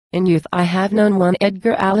In youth I have known one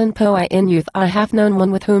Edgar Allan Poe. In youth I have known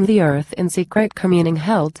one with whom the earth in secret communing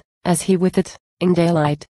held, as he with it, in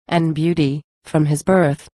daylight, and beauty, from his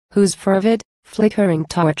birth, whose fervid, flickering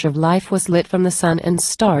torch of life was lit from the sun and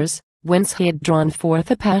stars, whence he had drawn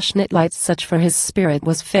forth a passionate light such for his spirit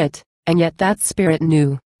was fit, and yet that spirit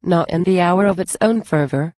knew, not in the hour of its own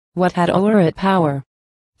fervor, what had o'er it power.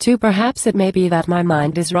 Too perhaps it may be that my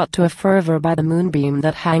mind is wrought to a fervor by the moonbeam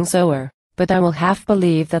that hangs o'er, but I will half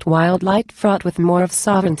believe that wild light fraught with more of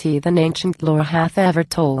sovereignty than ancient lore hath ever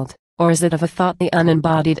told, or is it of a thought the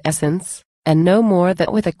unembodied essence, and no more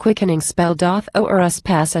that with a quickening spell doth o'er us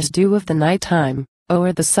pass as dew of the night time,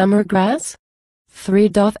 o'er the summer grass? 3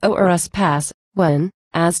 doth o'er us pass, when,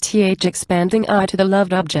 as th expanding eye to the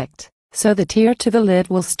loved object, so the tear to the lid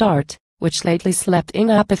will start, which lately slept in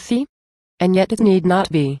apathy? And yet it need not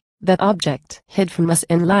be, that object hid from us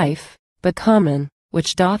in life, but common,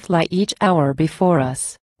 which doth lie each hour before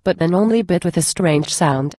us, but then only bit with a strange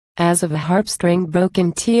sound, as of a harp string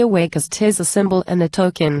broken awake, as 'tis a symbol and a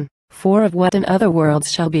token, for of what in other worlds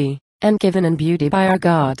shall be, and given in beauty by our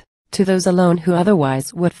God, to those alone who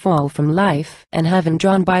otherwise would fall from life and heaven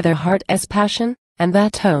drawn by their heart's passion, and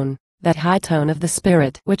that tone, that high tone of the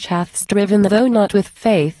spirit which hath striven though not with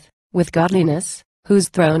faith, with godliness, whose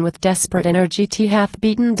throne with desperate energy hath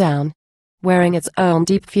beaten down, wearing its own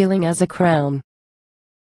deep feeling as a crown,